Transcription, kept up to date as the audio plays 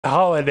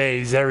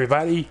Holidays,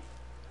 everybody,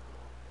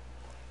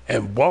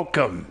 and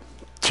welcome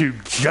to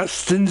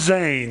Justin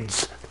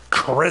Zane's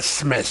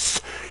Christmas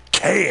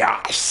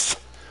Chaos.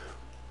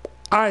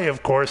 I,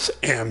 of course,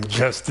 am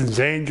Justin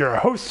Zane, your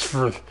host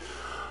for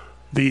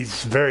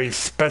these very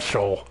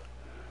special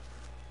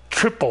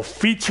triple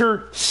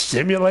feature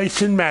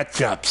simulation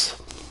matchups.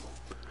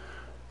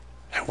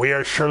 And we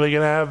are surely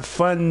going to have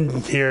fun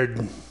here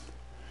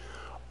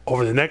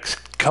over the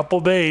next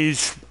couple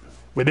days,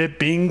 with it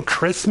being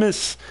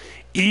Christmas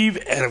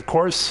Eve and, of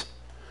course,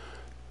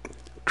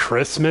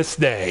 Christmas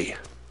Day.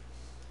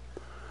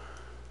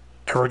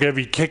 And we're going to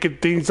be kicking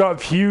things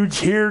off huge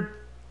here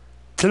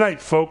tonight,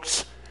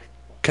 folks,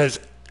 because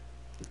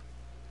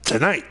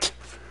tonight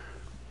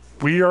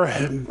we are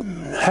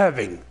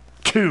having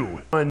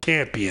two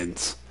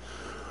champions,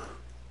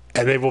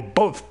 and they will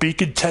both be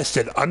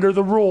contested under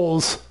the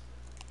rules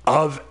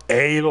of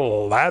a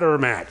ladder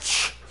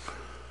match.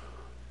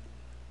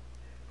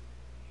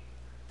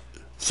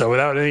 So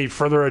without any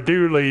further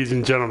ado, ladies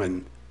and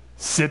gentlemen,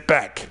 sit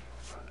back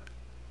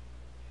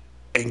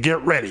and get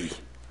ready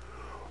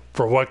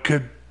for what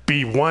could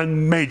be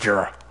one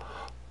major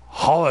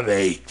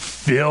holiday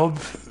filled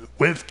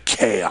with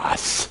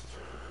chaos.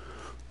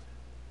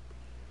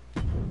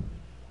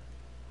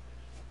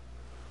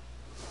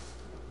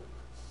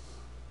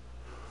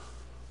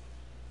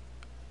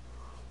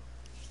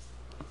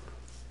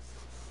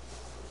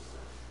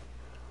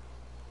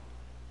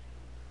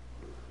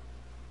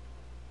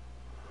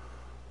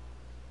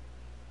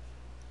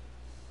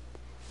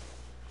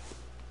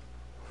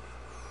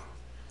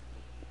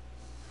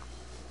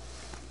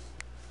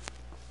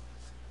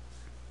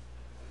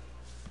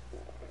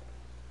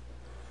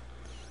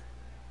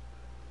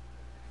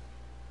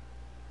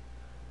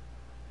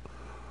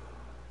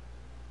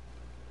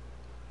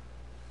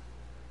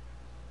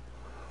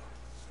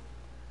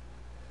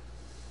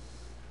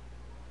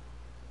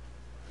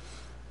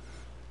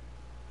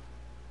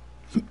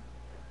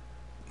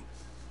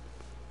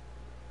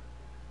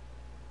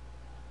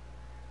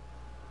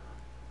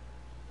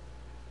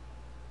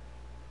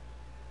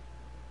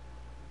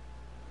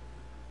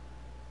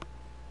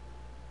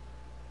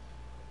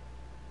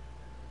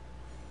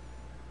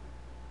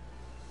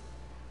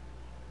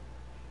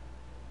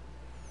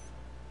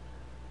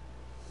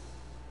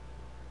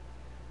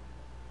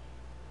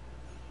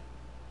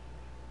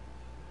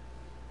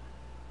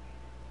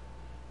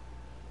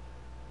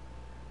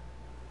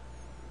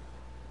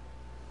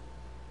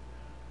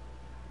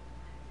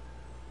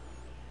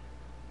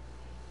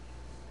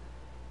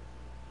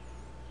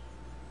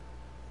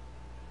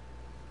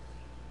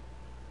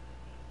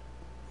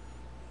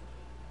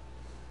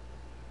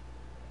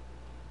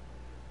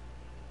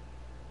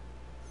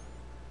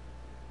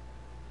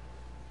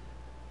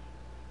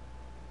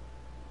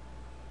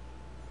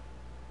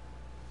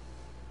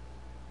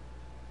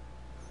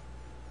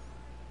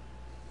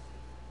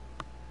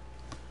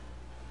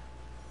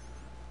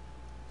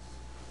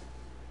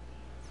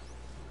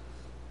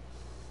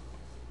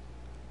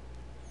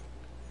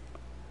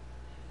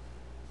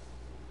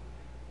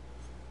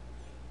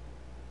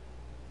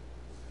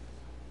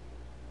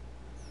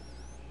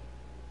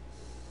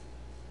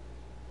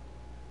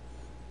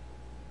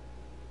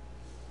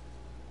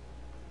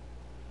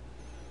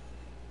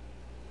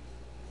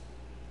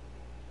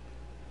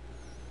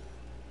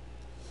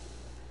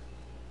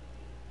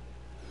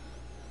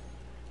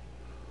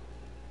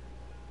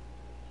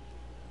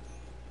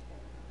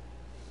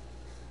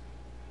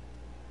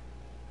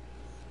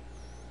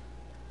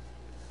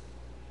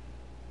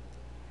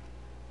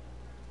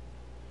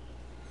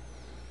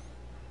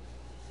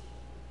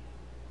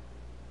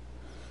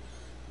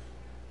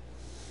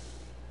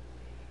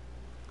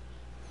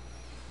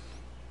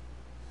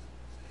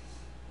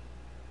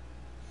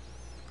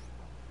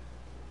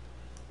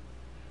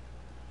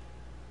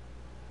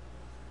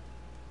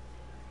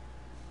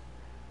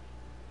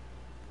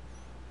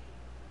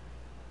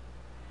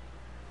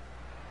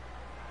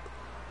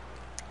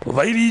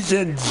 Ladies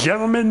and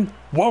gentlemen,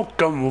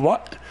 welcome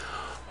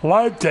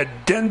live to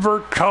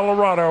Denver,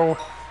 Colorado,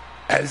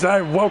 as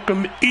I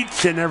welcome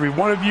each and every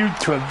one of you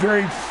to a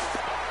very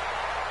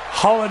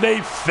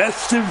holiday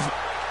festive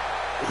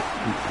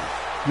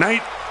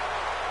night,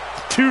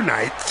 2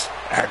 nights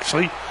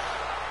actually,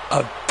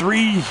 of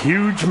 3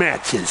 huge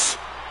matches.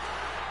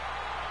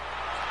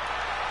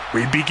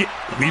 We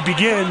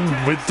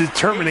begin with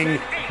determining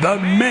the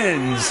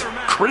men's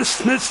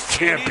Christmas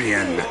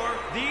champion.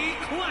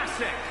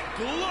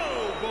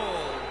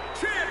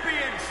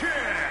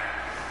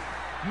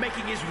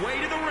 Making his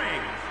way to the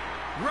ring,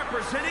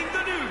 representing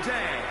the New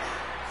Day,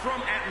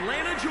 from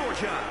Atlanta,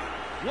 Georgia,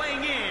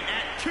 weighing in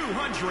at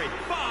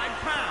 205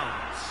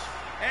 pounds,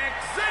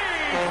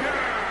 Xavier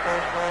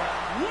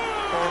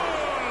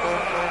Woods!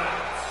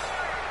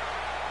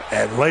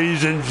 And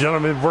ladies and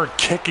gentlemen, we're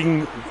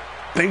kicking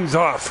things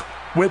off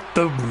with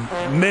the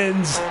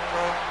men's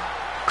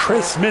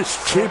Christmas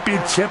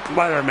Championship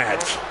ladder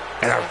match.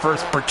 And our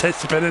first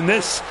participant in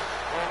this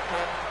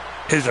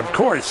is, of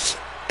course,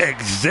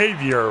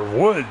 Xavier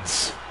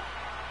Woods.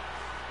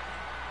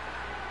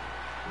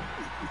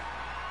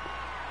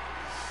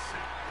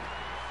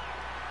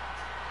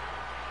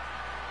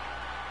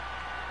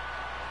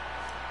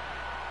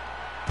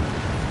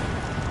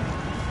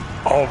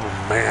 Oh,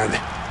 man.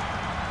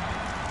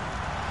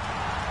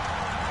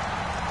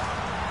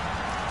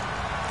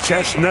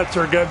 Chestnuts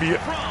are going to be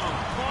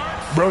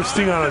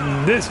roasting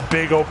on this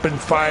big open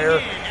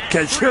fire,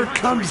 because here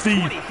comes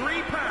the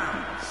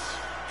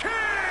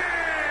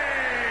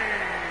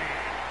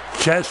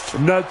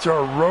chestnuts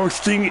are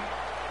roasting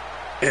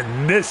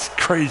in this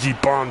crazy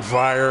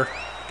bonfire,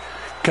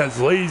 because,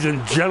 ladies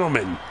and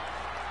gentlemen,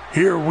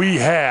 here we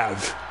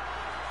have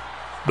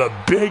the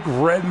big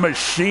red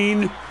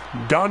machine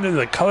done in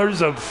the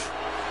colors of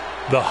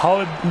the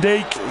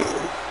holiday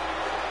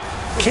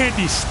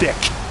candy stick.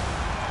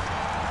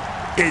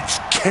 It's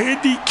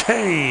Candy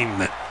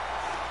Cane.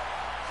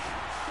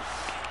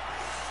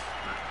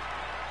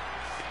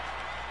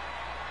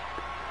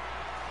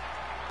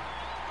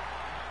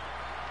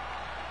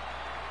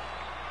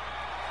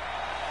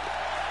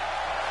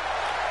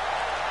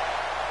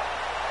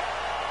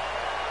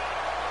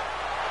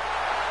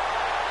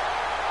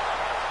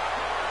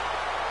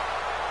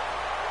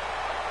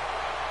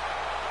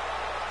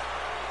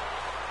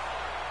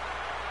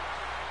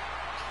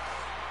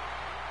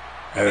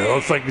 And it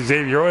looks like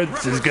Xavier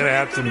Woods is going to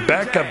have some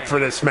backup for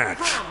this match.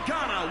 From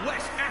Ghana,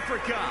 West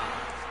Africa,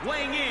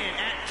 weighing in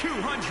at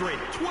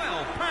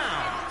 212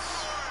 pounds,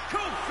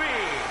 Kofi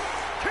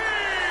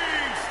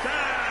Kingston.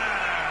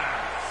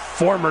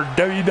 Former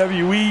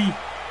WWE,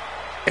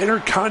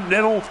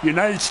 Intercontinental,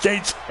 United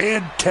States,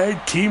 and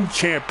Tag Team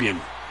Champion,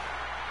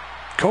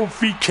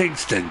 Kofi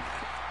Kingston.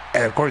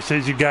 And of course,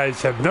 as you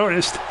guys have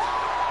noticed,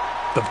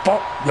 the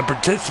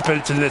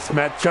participants in this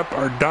matchup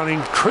are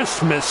donning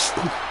Christmas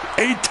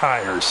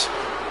attires.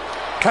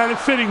 Kind of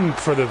fitting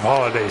for the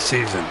holiday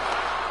season.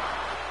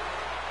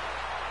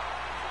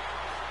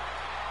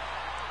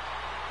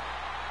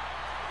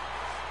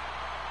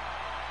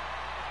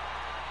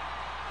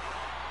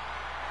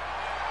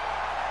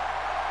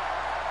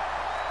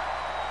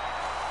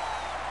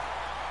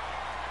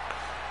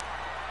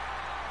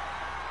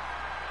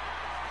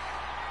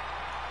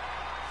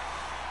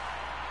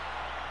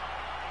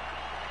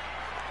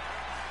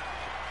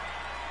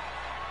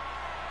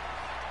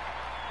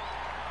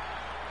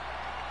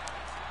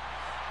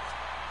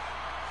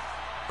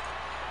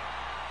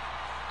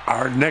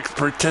 Our next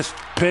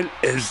participant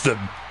is the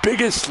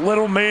biggest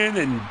little man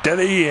in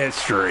WWE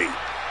history.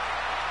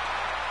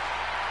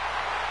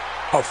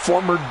 A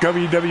former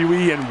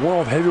WWE and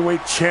World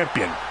Heavyweight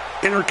Champion,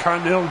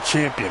 Intercontinental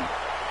Champion,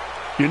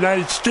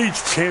 United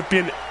States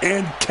Champion,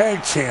 and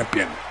Tag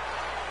Champion.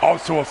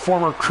 Also a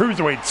former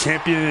Cruiserweight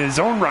Champion in his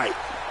own right.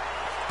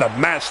 The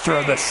Master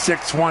of the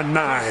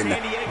 619,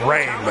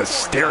 Rey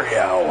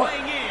Mysterio.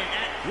 Weighing in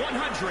at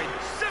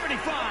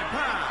 175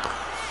 pounds,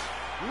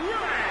 Rey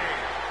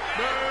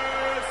Mysterio.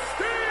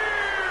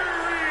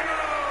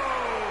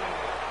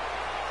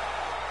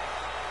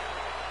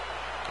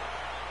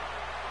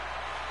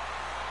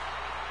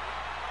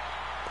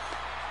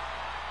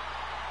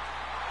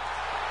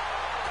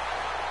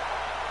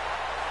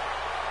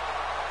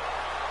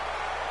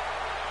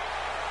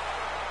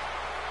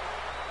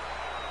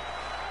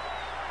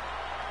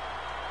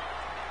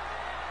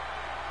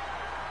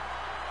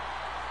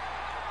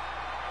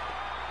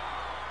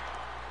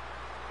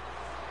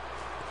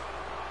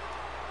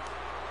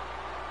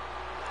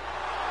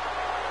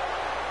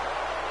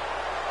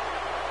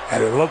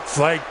 And it looks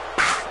like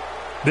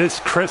this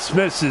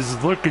Christmas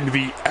is looking to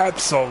be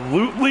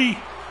absolutely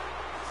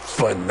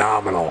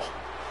phenomenal.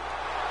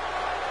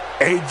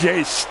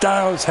 AJ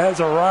Styles has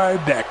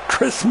arrived at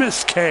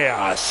Christmas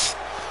Chaos.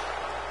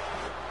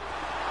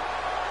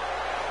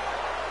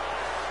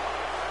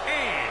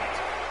 And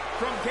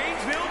from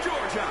Gainesville,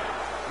 Georgia,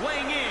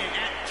 weighing in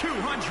at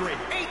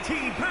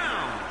 218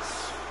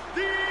 pounds,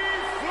 the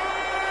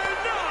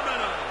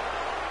phenomenal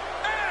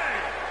AJ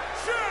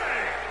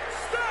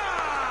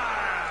Styles.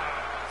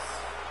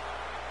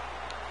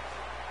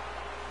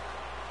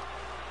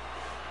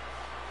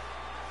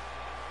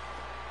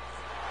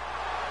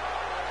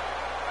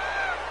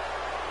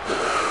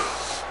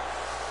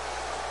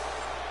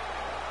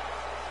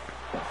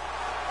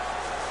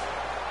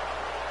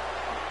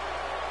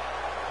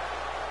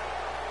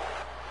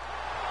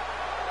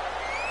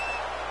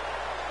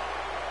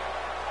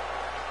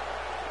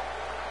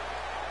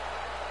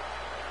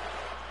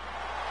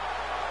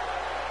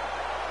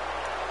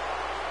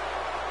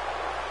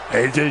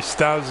 AJ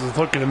Styles is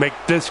looking to make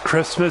this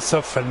Christmas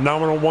a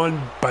phenomenal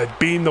one by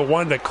being the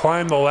one to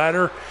climb the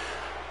ladder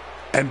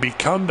and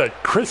become the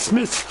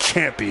Christmas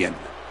champion.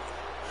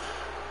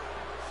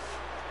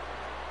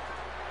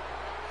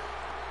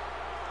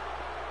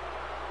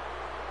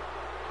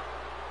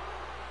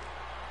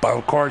 But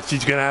of course,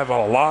 he's going to have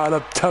a lot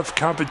of tough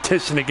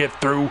competition to get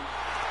through,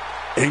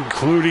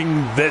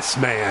 including this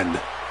man.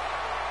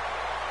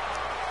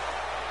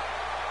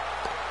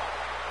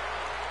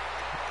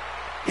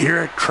 Here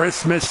at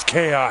Christmas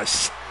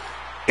Chaos,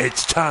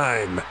 it's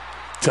time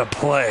to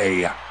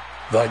play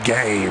the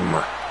game.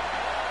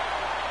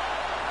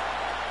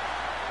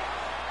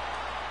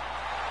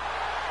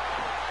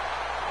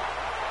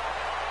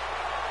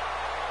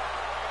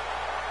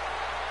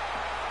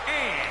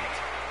 And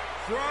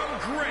from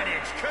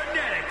Greenwich,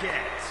 Connecticut,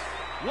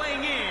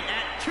 weighing in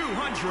at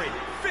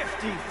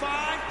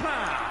 255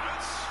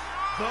 pounds,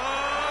 the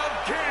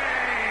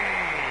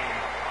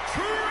Game,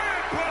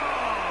 Triple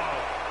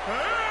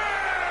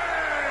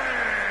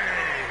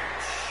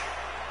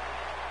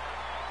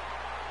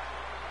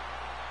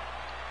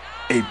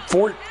H! A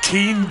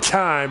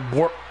 14-time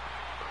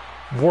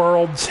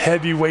World's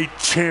Heavyweight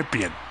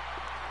Champion,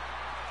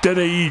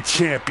 WWE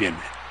Champion,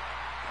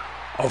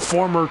 a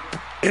former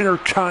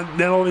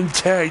Intercontinental and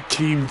Tag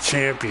Team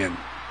Champion,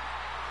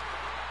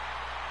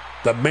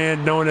 the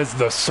man known as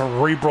the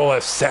Cerebral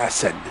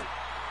Assassin,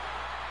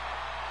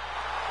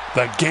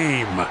 the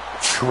Game,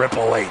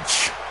 Triple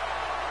H.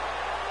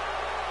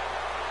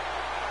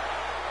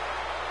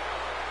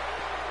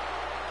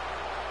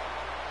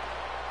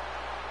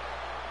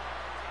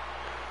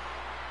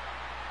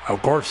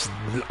 Of course,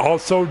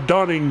 also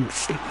donning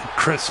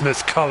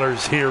Christmas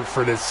colors here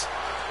for this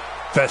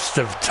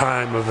festive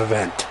time of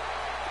event.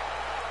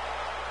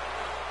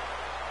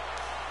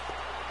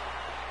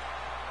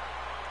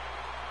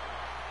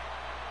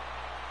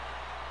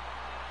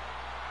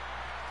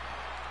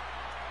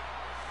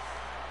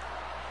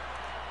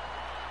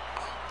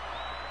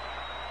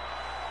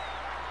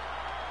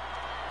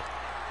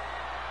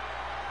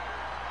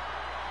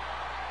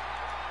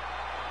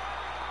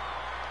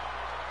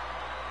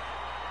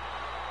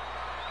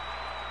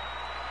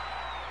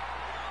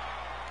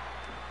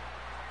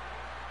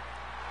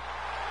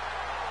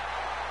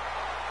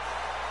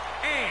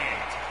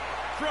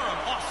 From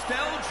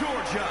Austell,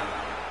 Georgia,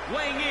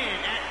 weighing in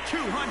at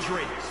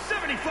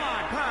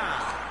 275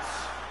 pounds,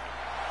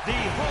 the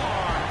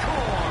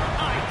hardcore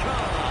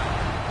icon,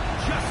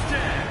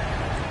 Justin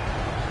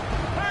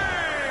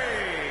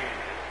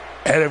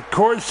Payne. And of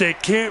course,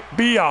 it can't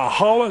be a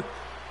holiday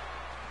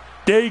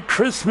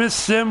Christmas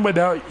sim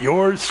without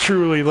yours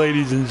truly,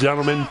 ladies and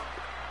gentlemen.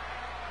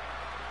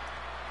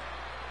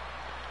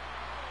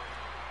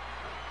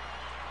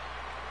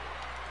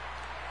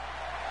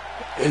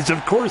 Is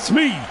of course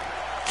me,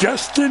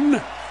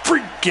 Justin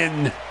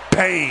freaking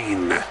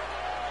Payne.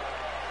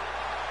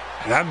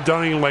 And I'm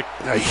donning like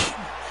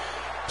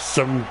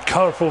some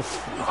colorful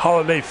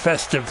holiday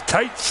festive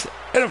tights,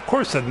 and of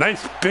course a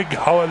nice big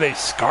holiday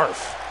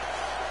scarf.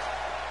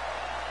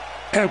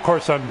 And of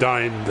course I'm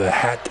donning the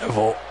hat of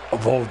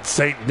old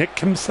Saint Nick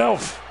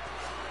himself.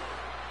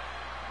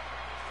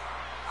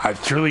 I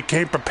truly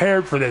came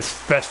prepared for this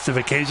festive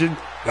occasion,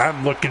 and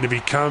I'm looking to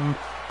become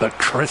the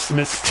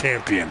Christmas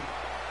champion.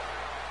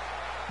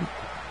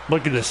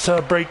 Looking to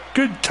celebrate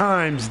good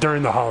times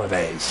during the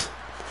holidays.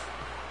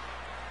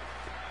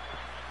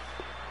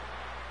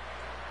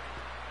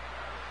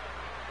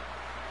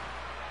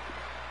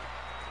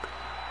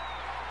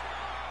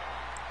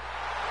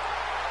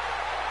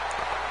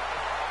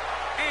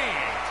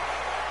 And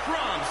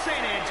from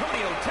San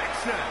Antonio,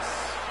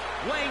 Texas,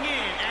 weighing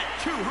in at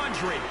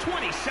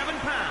 227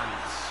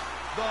 pounds,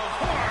 the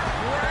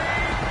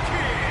Heartbreak Kid,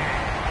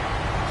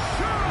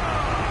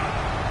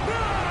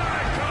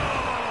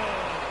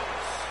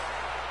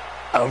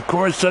 Of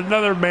course,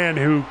 another man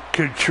who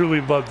could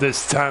truly love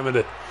this time of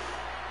the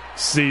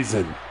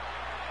season,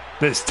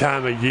 this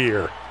time of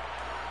year.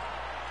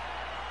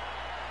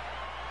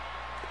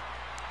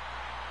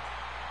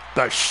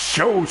 The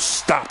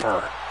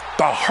showstopper,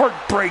 the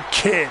Heartbreak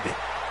Kid,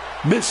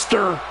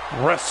 Mr.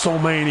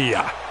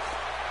 WrestleMania,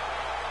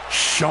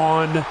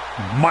 Shawn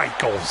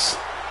Michaels,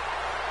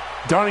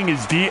 donning his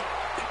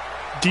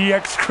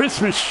DX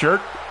Christmas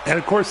shirt and,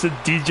 of course, the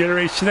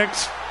D-Generation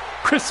X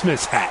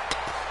Christmas hat.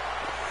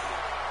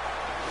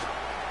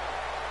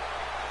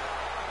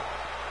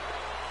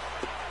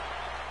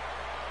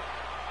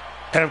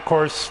 And of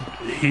course,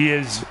 he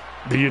is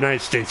the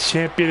United States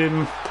champion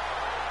in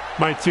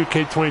my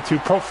 2K22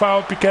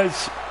 profile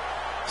because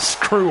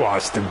screw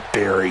Austin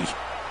Theory.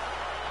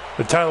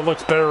 The title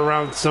looks better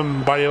around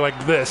somebody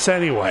like this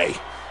anyway.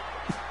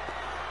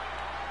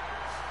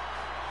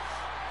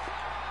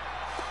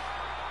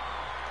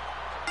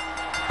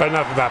 But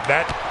enough about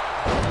that.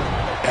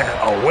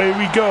 And away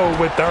we go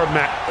with our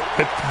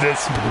with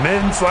this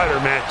men's ladder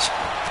match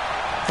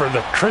for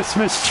the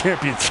Christmas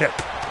Championship.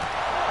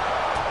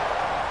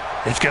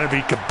 It's going to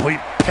be complete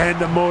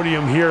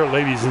pandemonium here,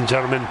 ladies and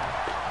gentlemen.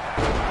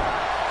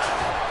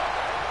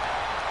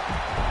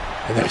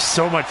 And there's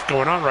so much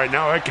going on right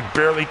now, I can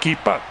barely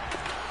keep up.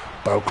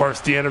 But of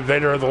course, the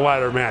innovator of the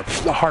ladder match,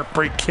 the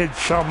Heartbreak Kid,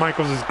 Shawn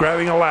Michaels, is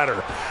grabbing a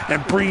ladder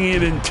and bringing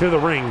it into the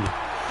ring.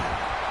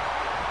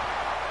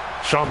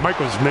 Shawn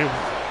Michaels may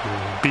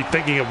be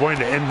thinking of wanting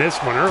to end this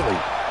one early.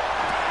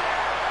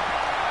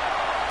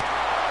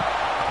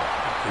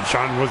 And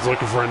Shawn was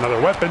looking for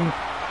another weapon.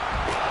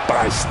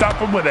 But I stop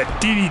him with a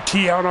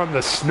DDT out on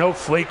the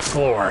snowflake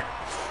floor.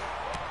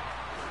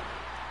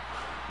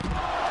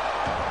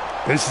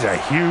 This is a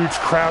huge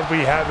crowd we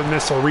have in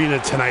this arena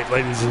tonight,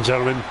 ladies and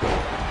gentlemen.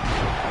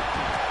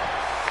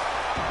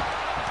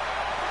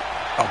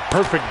 A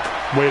perfect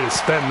way to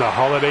spend the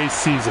holiday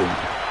season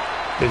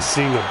is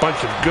seeing a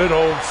bunch of good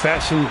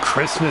old-fashioned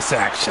Christmas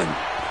action.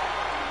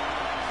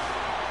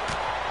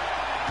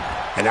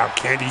 And now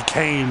Candy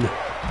Cane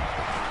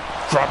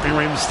dropping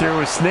Rey Mysterio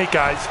with snake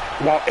eyes,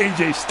 while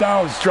AJ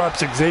Styles drops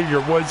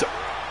Xavier Woods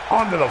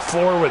onto the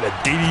floor with a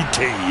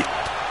DDT.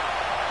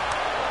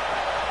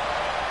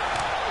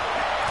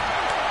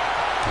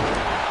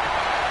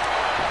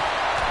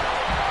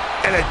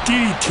 And a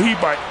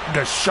DDT by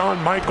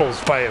Shawn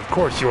Michaels by, of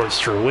course, yours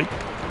truly.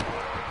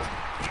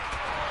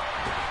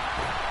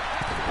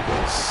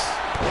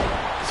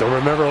 So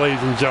remember,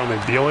 ladies and gentlemen,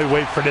 the only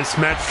way for this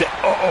match to...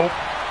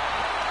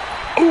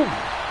 Ooh!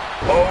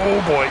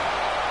 Oh, boy.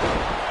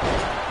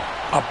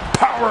 A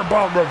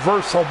powerbomb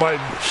reversal by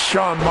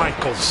Shawn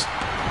Michaels.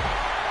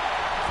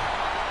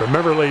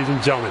 Remember, ladies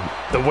and gentlemen,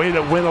 the way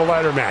to win a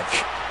ladder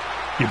match,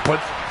 you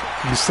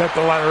set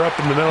the ladder up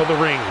in the middle of the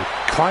ring,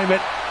 climb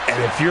it,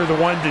 and if you're the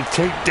one to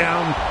take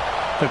down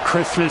the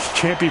Christmas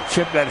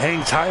championship that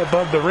hangs high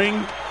above the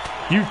ring,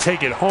 you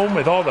take it home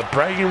with all the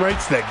bragging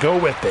rights that go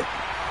with it,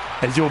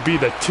 as you'll be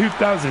the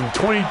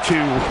 2022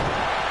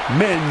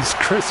 Men's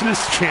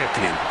Christmas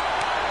Champion.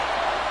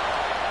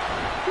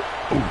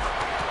 Ooh.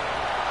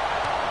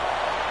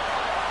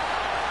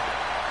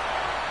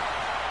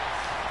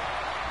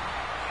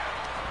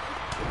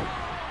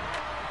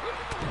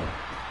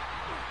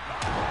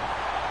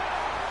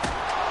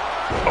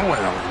 Oh,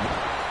 and a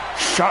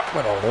shot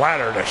with a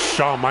ladder to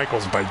Shawn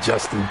Michaels by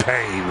Justin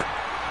Payne.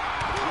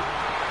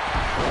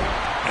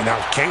 And now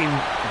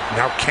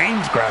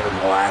Kane's grabbing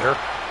the ladder.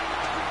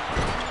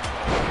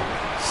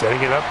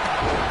 Setting it up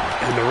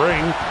in the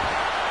ring.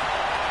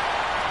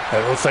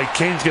 It looks like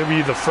Kane's going to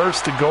be the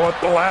first to go up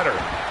the ladder.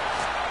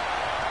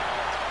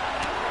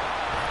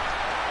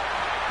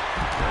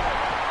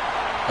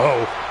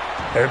 Oh,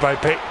 everybody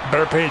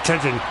better pay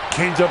attention.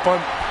 Kane's up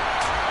on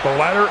the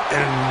ladder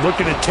and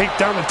looking to take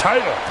down the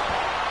title.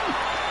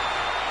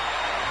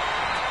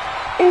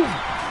 Ooh.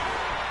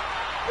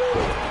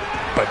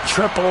 But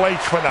Triple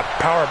H with a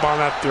powerbomb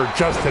after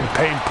Justin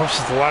Payne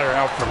pushes the ladder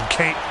out from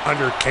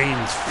under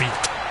Kane's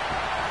feet.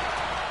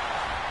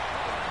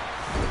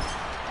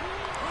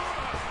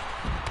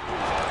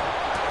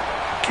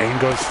 Kane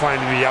goes flying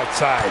to the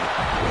outside,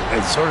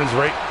 and so does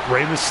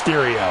Rey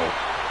Mysterio.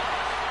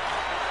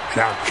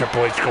 Now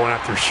Triple H going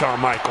after Shawn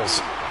Michaels.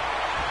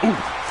 Ooh,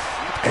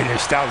 AJ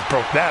Styles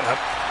broke that up.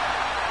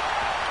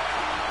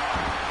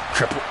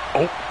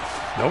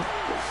 Nope.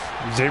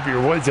 Xavier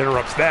Woods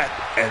interrupts that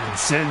and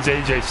sends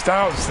AJ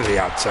Styles to the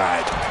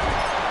outside.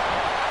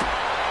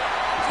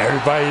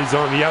 Everybody is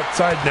on the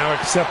outside now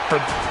except for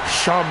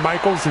Shawn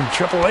Michaels and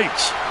Triple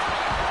H.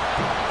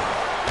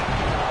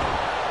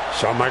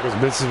 Shawn Michaels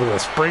misses with a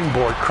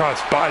springboard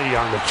crossbody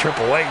on the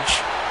Triple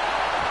H.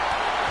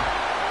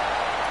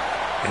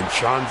 And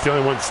Shawn's the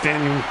only one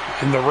standing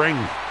in the ring.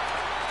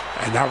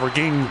 And now we're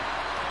getting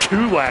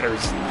two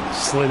ladders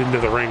slid into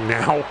the ring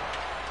now.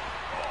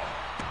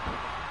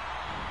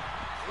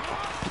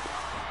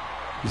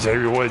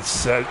 Xavier Woods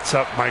sets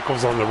up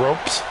Michaels on the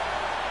ropes.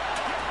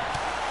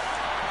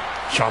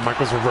 Shawn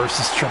Michaels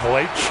reverses Triple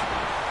H.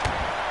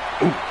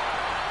 Ooh.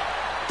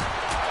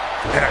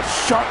 And a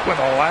shot with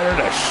a ladder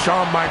to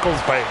Shawn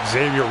Michaels by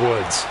Xavier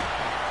Woods.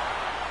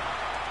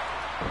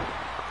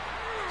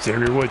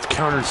 Xavier Woods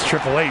counters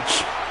Triple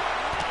H.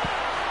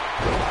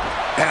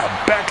 And a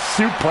back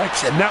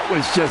suplex, and that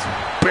was just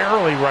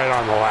barely right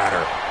on the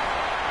ladder.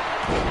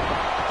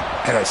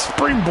 And a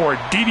springboard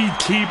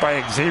DDT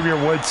by Xavier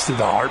Woods to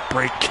the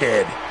Heartbreak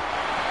Kid.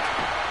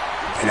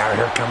 And now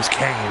here comes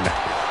Kane.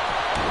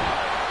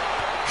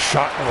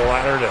 Shot with a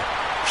ladder to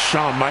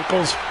Shawn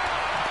Michaels.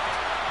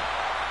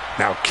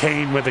 Now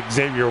Kane with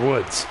Xavier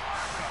Woods.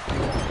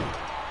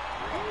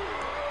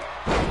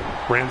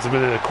 Rams him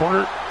into the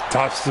corner,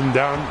 tosses him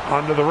down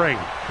onto the ring.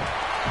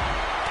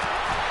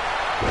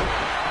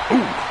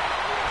 Ooh.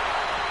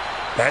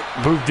 That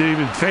move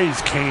didn't even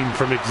phase Kane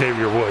from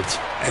Xavier Woods.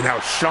 And now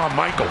Shawn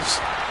Michaels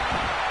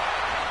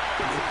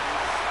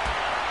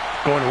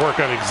going to work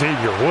on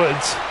Xavier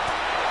Woods.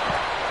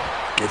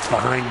 Gets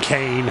behind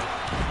Kane.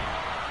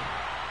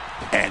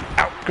 And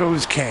out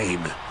goes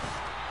Kane.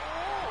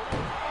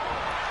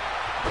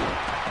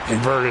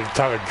 Inverted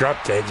tongue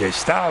drop to AJ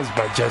Styles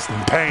by Justin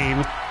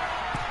Payne.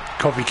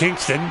 Kofi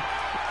Kingston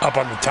up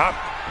on the top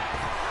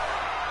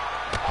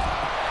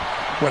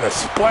with a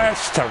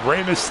splash to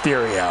Rey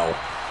Mysterio.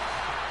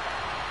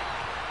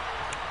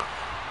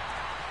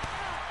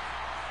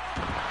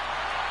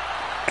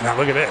 And now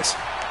look at this.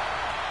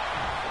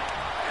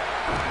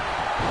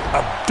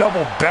 A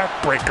double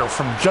backbreaker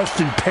from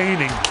Justin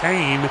Payne and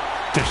Kane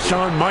to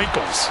Shawn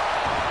Michaels.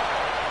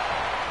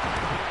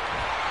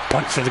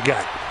 Punch to the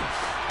gut.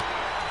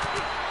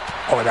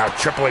 Oh, now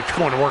Triple H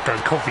going to work on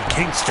Kofi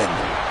Kingston.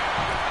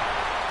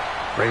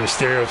 Rey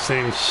Mysterio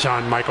seeing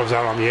Shawn Michaels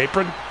out on the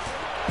apron.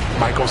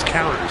 Michaels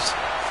counters.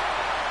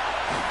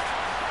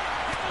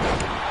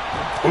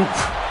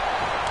 Oof.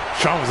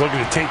 Shawn was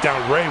looking to take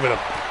down Rey with a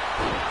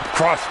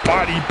cross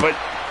body, but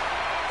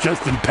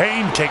Justin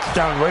Payne takes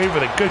down Rey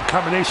with a good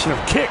combination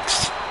of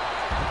kicks.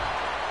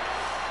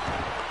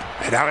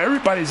 And now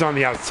everybody's on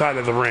the outside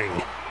of the ring.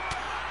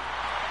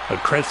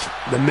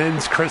 The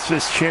Men's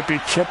Christmas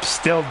Championship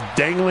still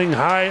dangling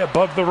high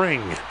above the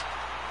ring.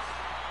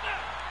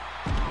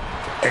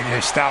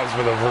 AJ Styles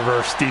with a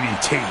reverse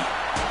DDT.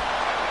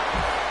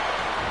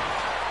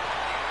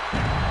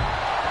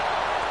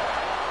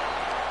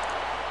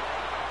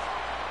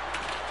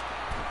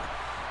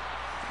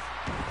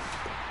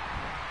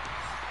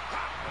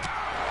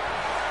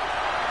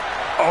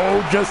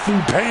 Oh, Justin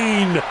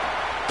Payne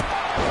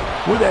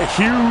with a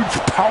huge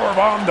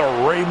powerbomb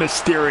to Rey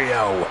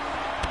Mysterio.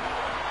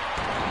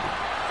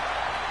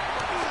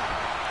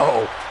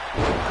 Oh,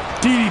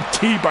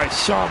 DDT by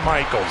Shawn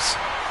Michaels.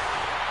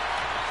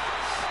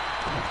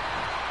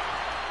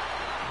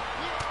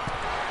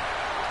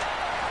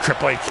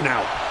 Triple H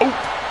now. Oh!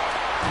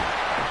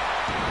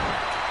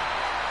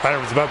 Ladder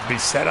was about to be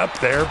set up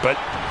there, but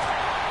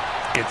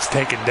gets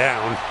taken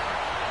down.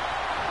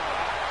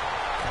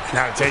 And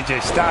now it's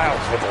AJ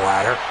Styles with the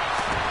ladder.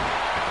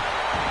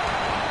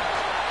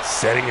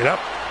 Setting it up.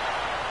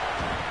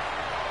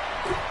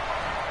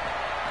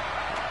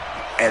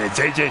 And it's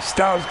AJ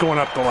Styles going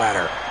up the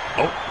ladder.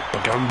 Oh,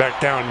 but coming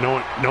back down,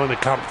 knowing the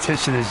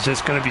competition is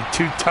just going to be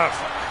too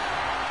tough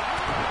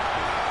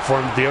for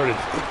him to be able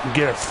to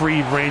get a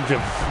free range of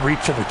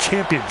reach of the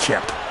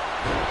championship.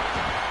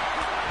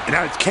 And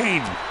now it's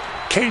Kane.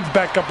 Kane's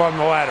back up on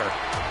the ladder.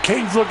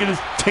 Kane's looking to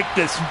take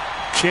this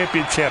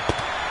championship.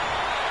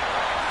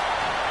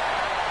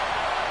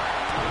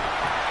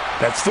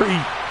 That's 3.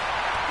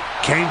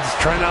 Kane's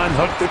trying to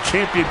unhook the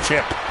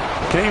championship.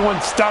 Can anyone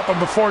stop him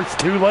before it's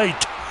too late?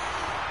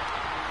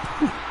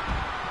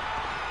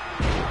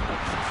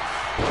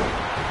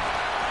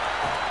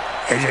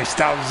 AJ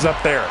Styles is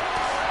up there.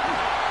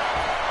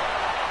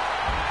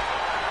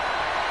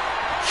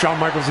 Shawn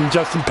Michaels and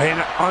Justin Payne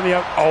on the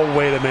out. Oh,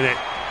 wait a minute.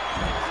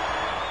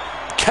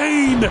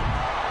 Kane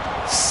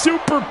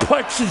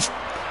superplexes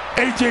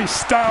AJ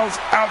Styles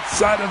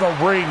outside of the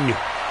ring.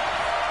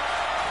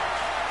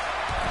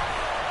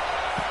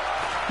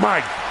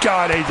 My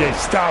God, AJ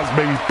Styles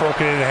maybe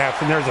broken in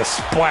half, and there's a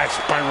splash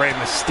by Rey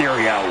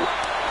Mysterio.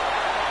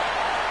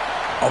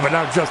 Oh, but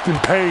now Justin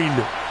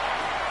Payne.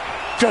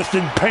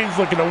 Justin Payne's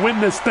looking to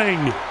win this thing.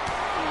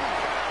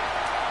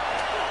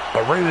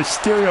 But Rey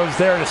Mysterio's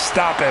there to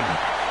stop him.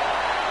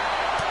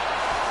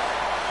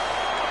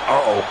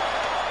 Uh-oh.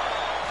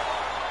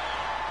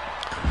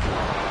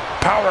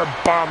 Power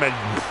bombing.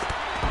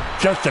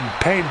 Justin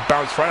Payne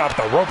bounced right off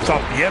the ropes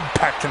off the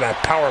impact of that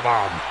power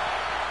bomb.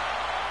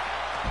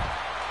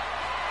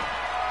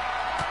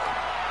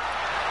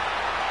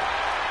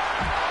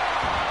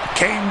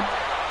 Kane.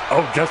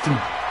 Oh, Justin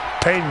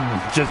Payne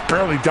just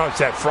barely dodged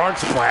that frog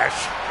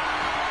splash.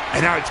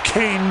 And now it's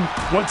Kane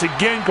once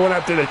again going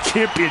after the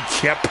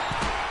championship.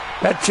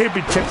 That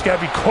championship's got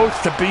to be close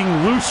to being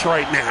loose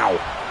right now.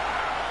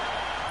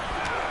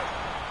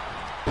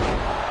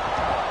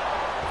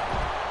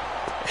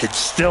 It's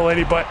still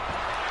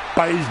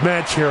anybody's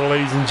match here,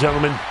 ladies and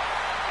gentlemen.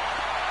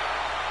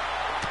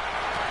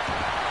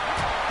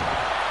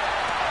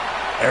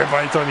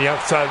 Everybody's on the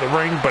outside of the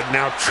ring, but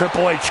now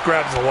Triple H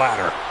grabs the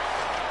ladder.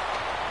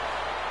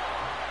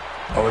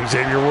 Oh,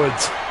 Xavier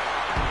Woods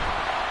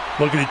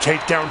looking to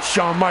take down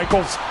Shawn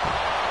Michaels.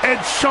 And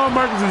Shawn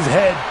Michaels'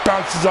 head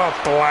bounces off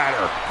the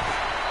ladder.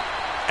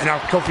 And now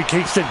Kofi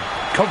Kingston.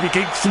 Kofi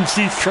Kingston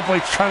sees Triple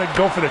H trying to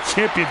go for the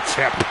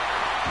championship.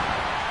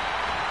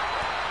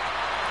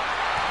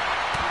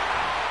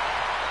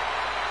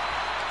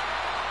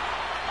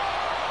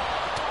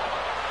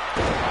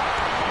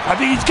 I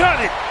think he's got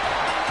it.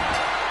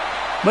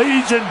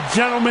 Ladies and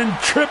gentlemen,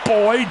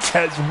 Triple H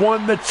has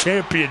won the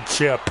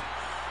championship.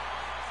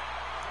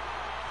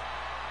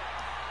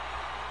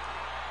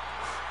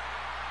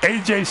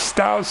 AJ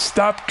Styles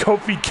stopped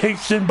Kofi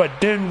Kingston,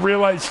 but didn't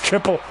realize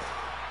Triple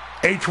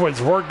H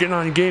was working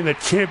on getting the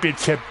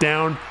championship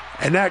down,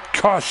 and that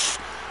cost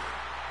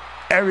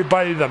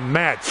everybody the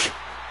match.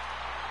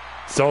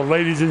 So,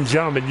 ladies and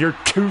gentlemen, your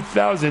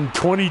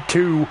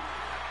 2022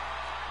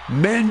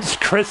 Men's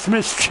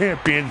Christmas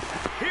Champion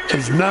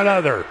is none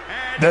other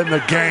than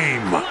the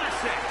Game,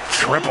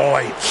 Triple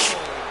H.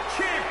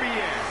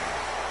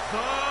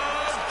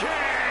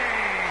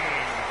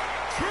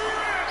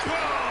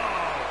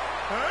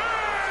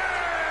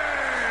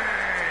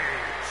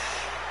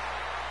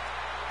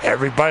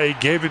 Everybody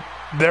gave it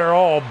their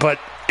all, but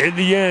in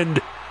the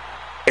end,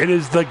 it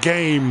is the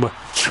Game,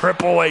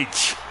 Triple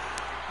H,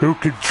 who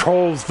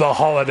controls the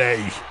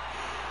holiday,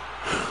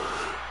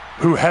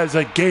 who has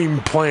a game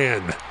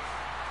plan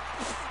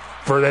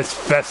for this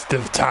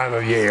festive time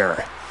of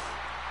year.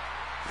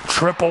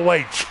 Triple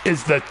H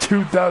is the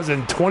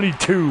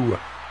 2022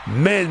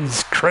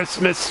 Men's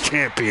Christmas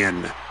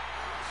Champion.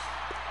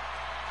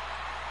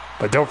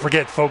 But don't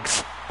forget,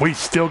 folks, we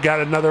still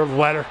got another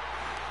ladder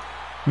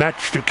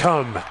match to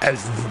come,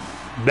 as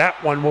that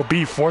one will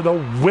be for the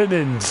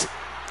Women's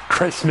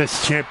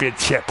Christmas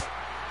Championship.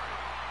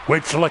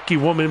 Which lucky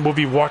woman will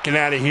be walking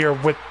out of here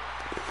with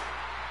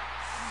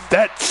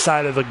that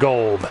side of the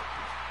gold?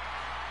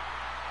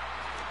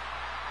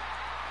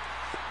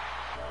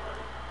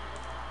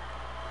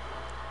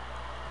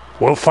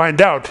 We'll find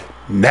out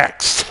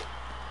next.